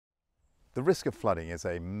The risk of flooding is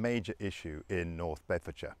a major issue in North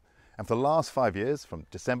Bedfordshire. And for the last 5 years, from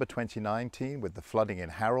December 2019 with the flooding in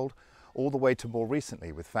Harold, all the way to more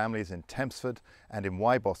recently with families in Tempsford and in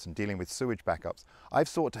Boston dealing with sewage backups, I've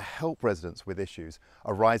sought to help residents with issues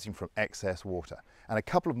arising from excess water. And a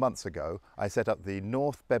couple of months ago, I set up the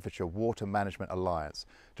North Bedfordshire Water Management Alliance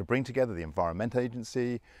to bring together the Environment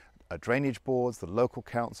Agency, drainage boards, the local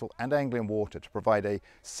council and Anglian Water to provide a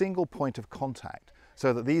single point of contact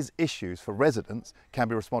so that these issues for residents can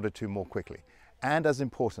be responded to more quickly. And as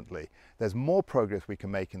importantly, there's more progress we can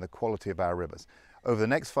make in the quality of our rivers. Over the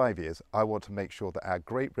next 5 years, I want to make sure that our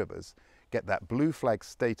great rivers get that blue flag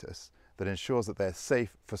status that ensures that they're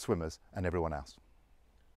safe for swimmers and everyone else.